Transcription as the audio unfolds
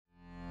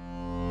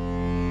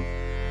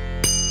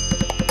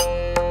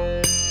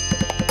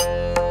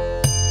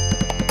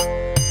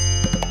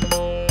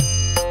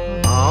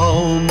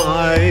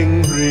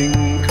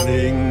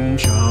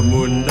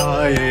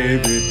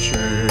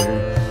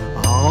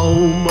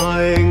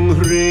Maing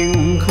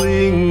Ring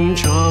Kling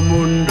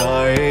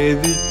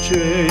Chamundai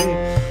Viche.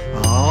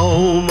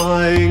 Ao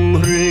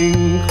Maing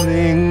Ring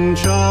Kling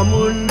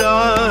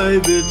Chamundai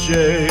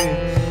Viche.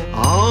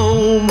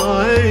 Ao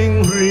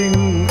Maing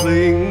Ring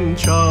Kling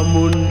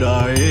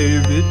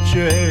Chamundai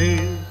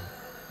Viche.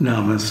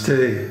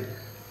 Namaste.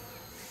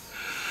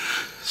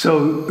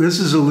 So this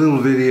is a little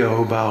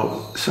video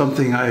about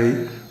something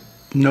I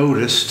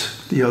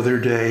noticed the other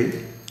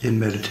day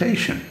in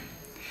meditation.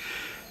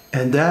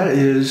 And that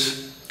is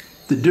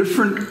the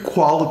different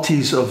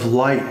qualities of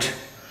light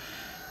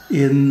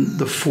in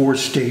the 4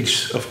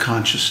 states of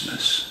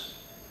consciousness.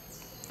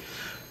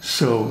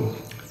 So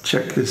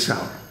check this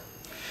out.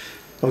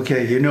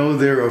 Okay, you know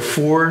there are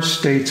 4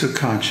 states of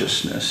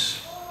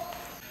consciousness.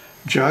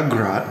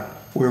 Jagrat,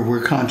 where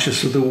we're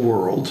conscious of the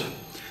world.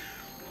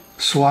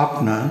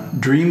 Svapna,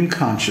 dream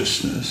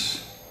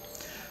consciousness.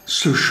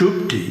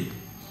 Suśupti,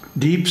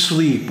 deep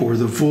sleep or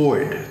the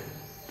void.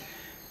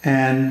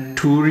 And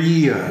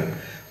turīya,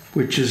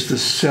 which is the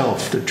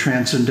self, the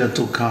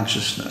transcendental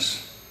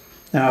consciousness.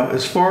 Now,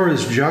 as far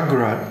as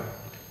jagrat,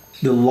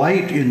 the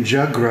light in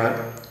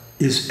jagrat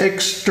is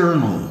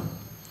external,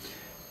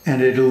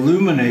 and it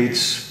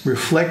illuminates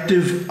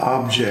reflective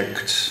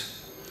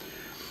objects.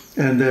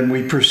 And then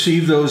we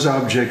perceive those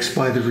objects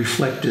by the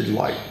reflected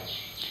light.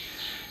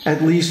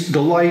 At least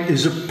the light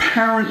is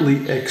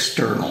apparently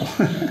external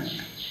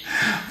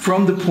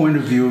from the point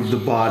of view of the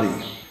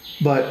body.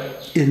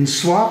 But in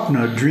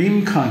svapna,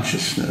 dream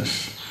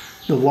consciousness,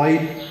 the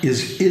light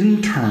is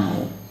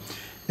internal,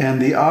 and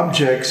the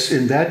objects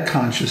in that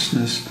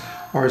consciousness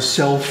are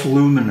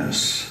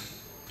self-luminous.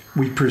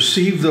 We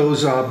perceive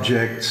those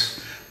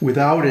objects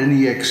without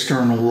any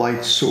external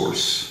light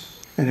source.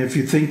 And if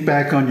you think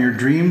back on your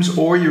dreams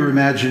or your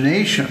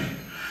imagination,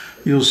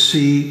 you'll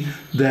see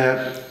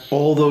that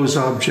all those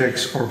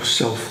objects are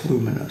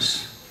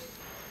self-luminous.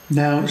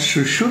 Now,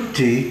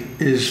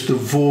 suśupti is the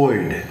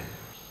void.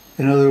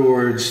 In other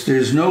words,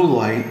 there's no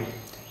light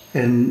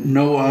and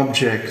no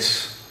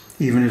objects,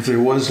 even if there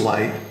was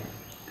light.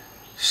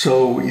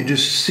 So you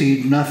just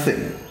see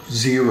nothing,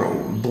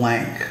 zero,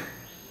 blank.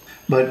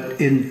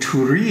 But in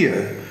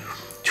turīya,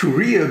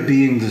 turīya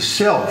being the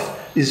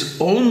self,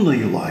 is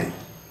only light.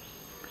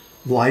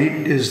 Light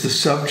is the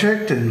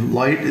subject and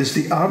light is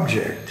the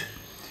object.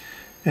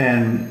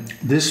 And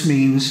this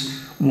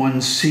means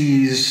one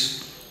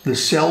sees the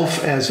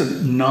self as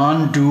a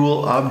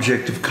non-dual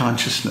object of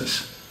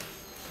consciousness.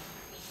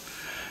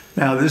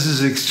 Now, this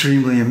is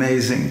extremely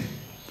amazing.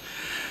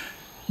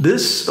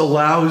 This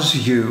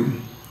allows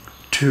you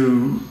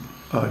to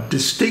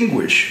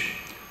distinguish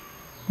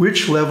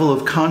which level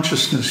of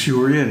consciousness you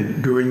are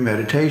in during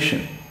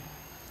meditation.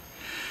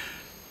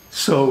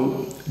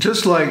 So,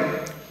 just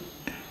like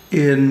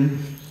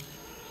in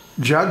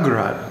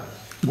jagrat,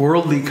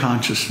 worldly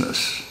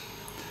consciousness,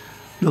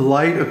 the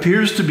light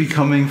appears to be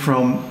coming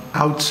from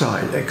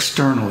outside,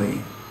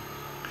 externally.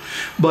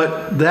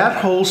 But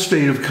that whole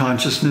state of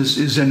consciousness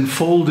is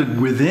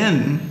enfolded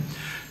within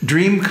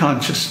dream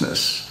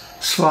consciousness,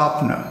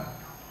 svapna.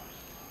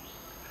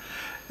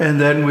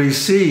 And then we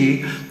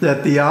see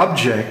that the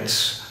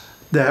objects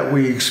that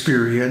we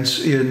experience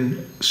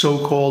in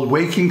so-called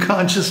waking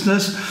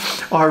consciousness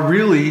are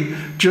really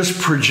just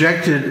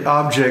projected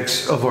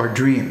objects of our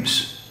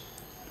dreams.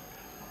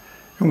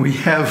 And we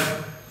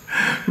have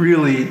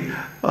really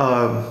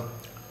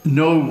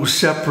no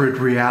separate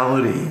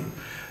reality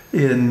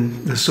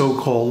in the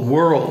so-called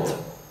world.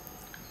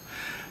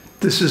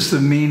 This is the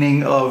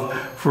meaning of,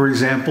 for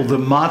example, the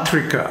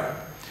matrika,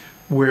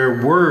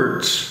 where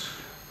words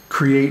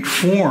create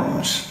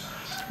forms.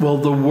 Well,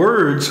 the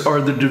words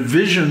are the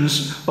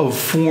divisions of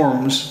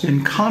forms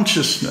in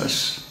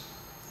consciousness.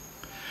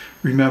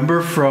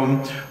 Remember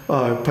from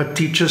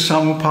Paticca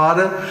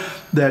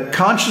that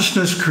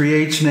consciousness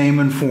creates name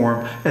and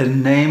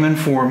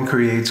form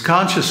creates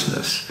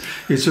consciousness.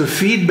 It's a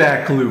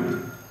feedback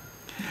loop.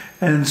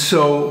 And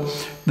so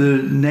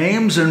the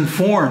names and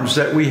forms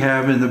that we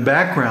have in the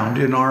background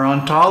in our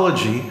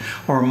ontology,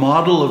 our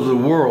model of the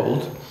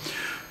world,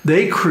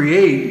 they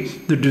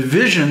create the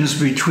divisions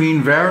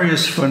between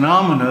various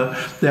phenomena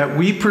that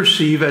we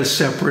perceive as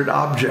separate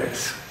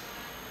objects.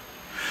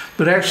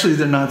 But actually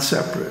they're not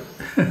separate.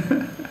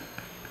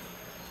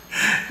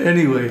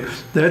 Anyway,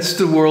 that's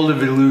the world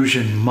of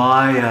illusion,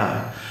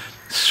 maya,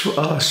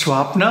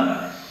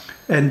 svapna,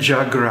 and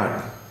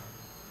jagrat.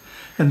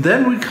 And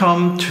then we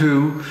come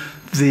to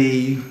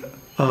the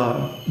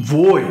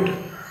void.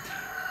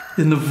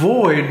 In the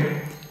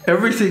void,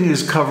 everything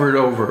is covered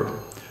over.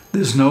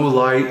 There's no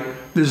light,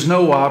 there's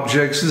no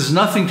objects, there's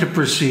nothing to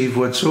perceive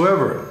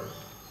whatsoever.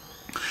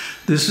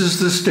 This is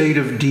the state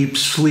of deep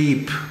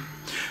sleep,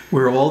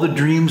 where all the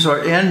dreams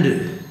are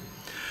ended.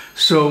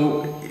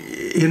 So,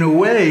 in a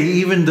way,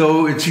 even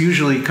though it's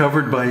usually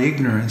covered by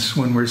ignorance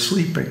when we're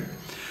sleeping,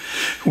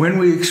 when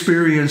we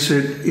experience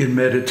it in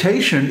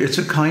meditation, it's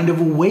a kind of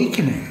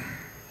awakening.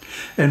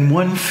 And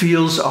one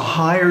feels a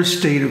higher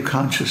state of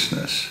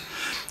consciousness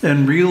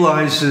and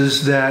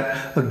realizes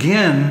that,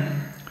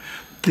 again,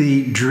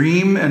 the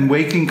dream and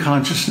waking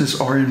consciousness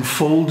are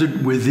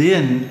enfolded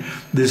within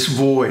this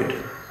void.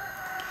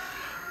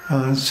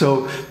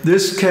 So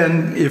this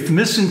can, if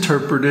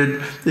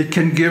misinterpreted, it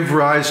can give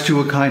rise to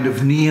a kind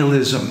of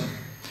nihilism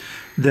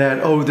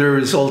that, oh, there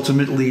is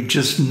ultimately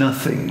just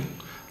nothing.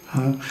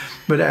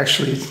 But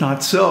actually it's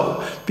not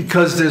so,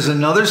 because there's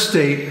another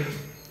state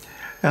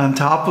on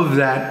top of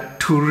that,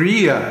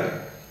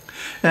 turīya.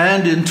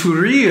 And in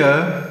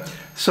turīya,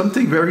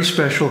 something very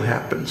special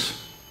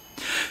happens.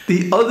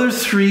 The other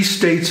three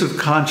states of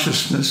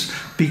consciousness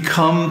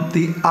become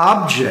the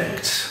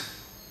objects.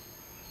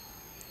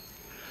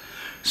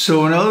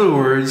 So in other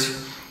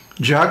words,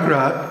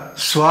 jagrat,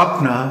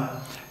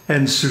 svapna,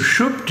 and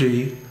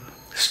suśupti,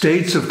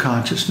 states of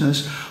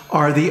consciousness,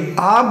 are the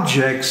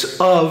objects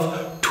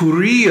of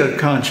turīya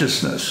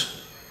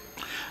consciousness.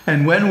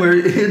 And when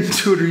we're in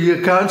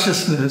turīya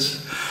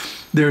consciousness,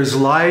 there's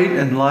light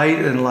and light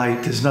and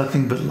light. There's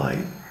nothing but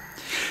light.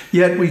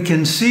 Yet we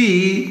can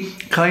see,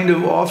 kind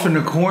of off in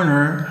a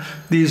corner,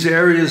 these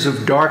areas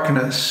of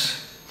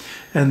darkness.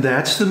 And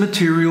that's the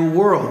material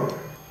world.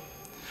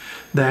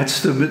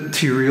 That's the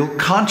material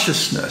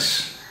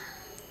consciousness.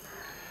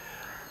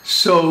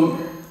 So,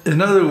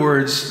 in other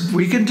words,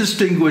 we can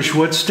distinguish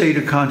what state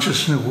of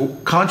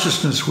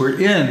consciousness we're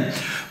in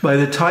by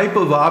the type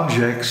of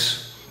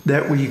objects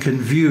that we can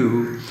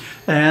view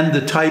and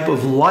the type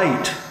of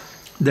light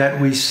that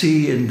we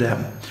see in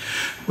them.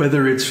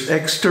 Whether it's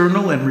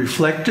external and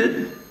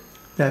reflected,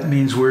 that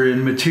means we're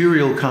in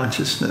material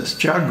consciousness,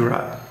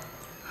 jagrat,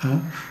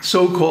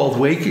 so-called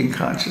waking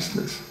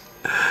consciousness.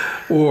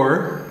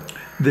 Or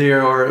they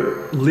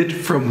are lit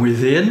from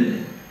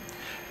within,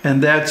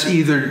 and that's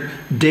either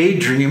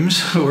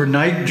daydreams or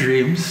night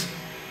dreams,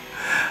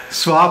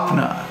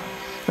 svapna.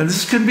 And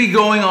this can be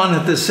going on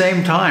at the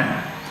same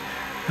time.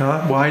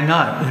 Why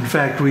not? In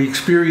fact, we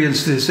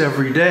experience this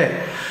every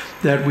day,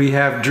 that we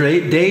have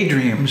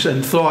daydreams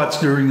and thoughts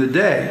during the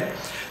day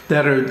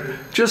that are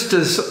just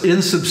as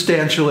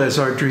insubstantial as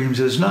our dreams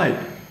as night.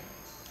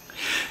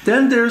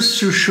 Then there's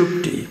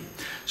suśupti.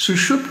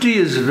 Suśupti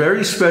is a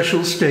very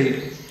special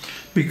state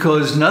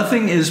because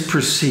nothing is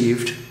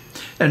perceived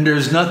and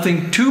there's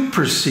nothing to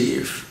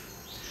perceive.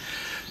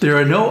 There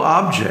are no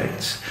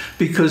objects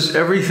because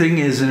everything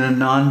is in a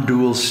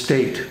non-dual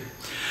state.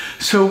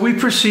 So we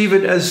perceive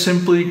it as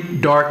simply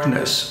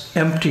darkness,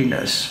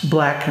 emptiness,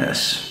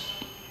 blackness.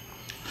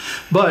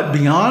 But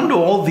beyond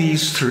all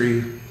these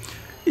three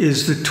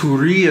is the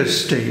turīya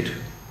state.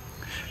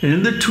 And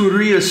in the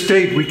turīya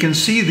state, we can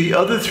see the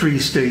other three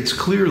states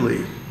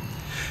clearly.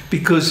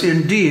 Because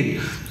indeed,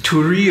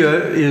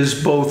 turīya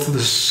is both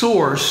the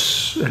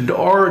source and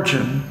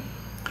origin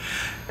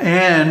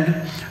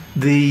and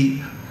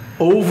the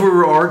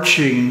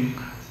overarching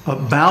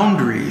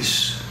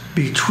boundaries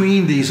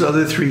between these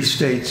other three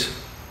states.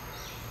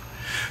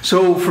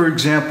 So, for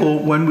example,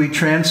 when we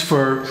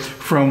transfer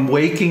from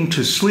waking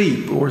to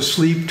sleep, or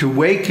sleep to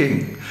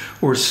waking,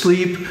 or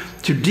sleep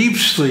to deep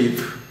sleep,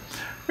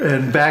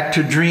 and back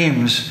to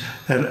dreams,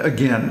 and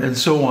again, and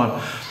so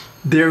on,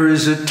 there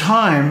is a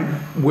time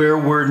where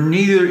we're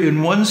neither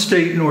in one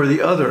state nor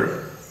the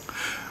other,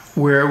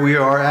 where we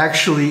are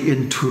actually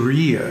in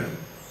turīya.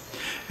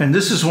 And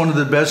this is one of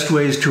the best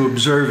ways to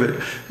observe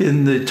it,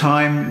 in the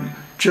time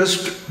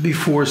just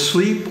before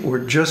sleep or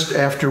just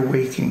after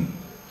waking.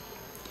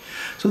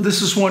 So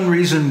this is one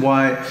reason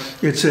why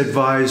it's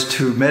advised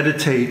to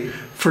meditate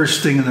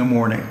first thing in the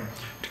morning,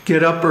 to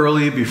get up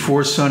early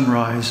before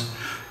sunrise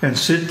and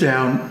sit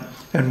down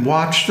and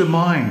watch the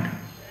mind.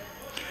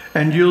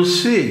 And you'll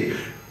see,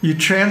 you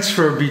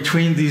transfer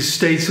between these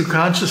states of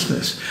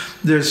consciousness.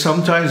 There's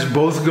sometimes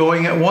both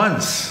going at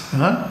once.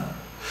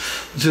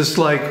 Just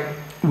like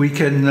we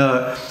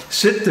can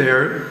sit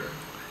there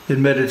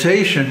in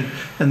meditation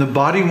and the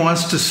body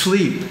wants to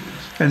sleep,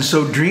 and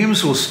so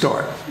dreams will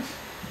start.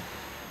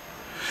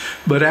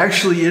 But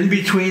actually, in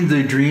between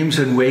the dreams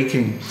and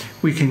waking,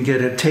 we can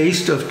get a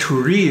taste of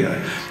turīya.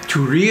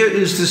 Turīya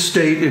is the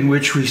state in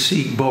which we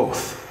seek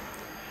both.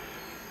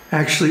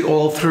 Actually,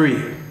 all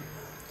three.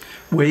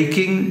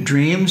 Waking,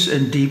 dreams,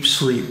 and deep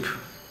sleep.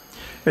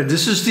 And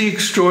this is the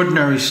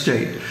extraordinary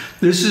state.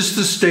 This is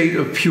the state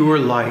of pure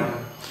light.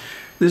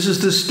 This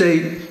is the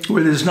state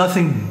where there's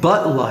nothing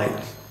but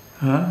light.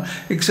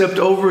 Except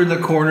over in the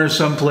corner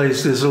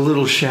someplace there's a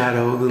little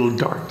shadow, a little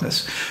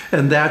darkness.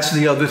 And that's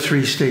the other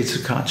three states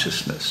of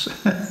consciousness.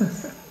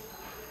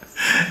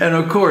 And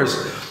of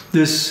course,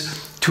 this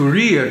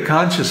turīya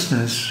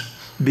consciousness,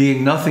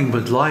 being nothing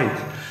but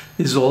light,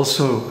 is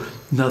also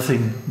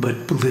nothing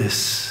but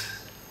bliss.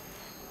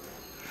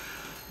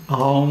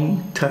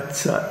 Om Tat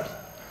Sat.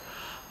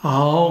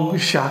 Om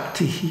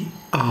Shakti.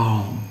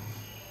 Om.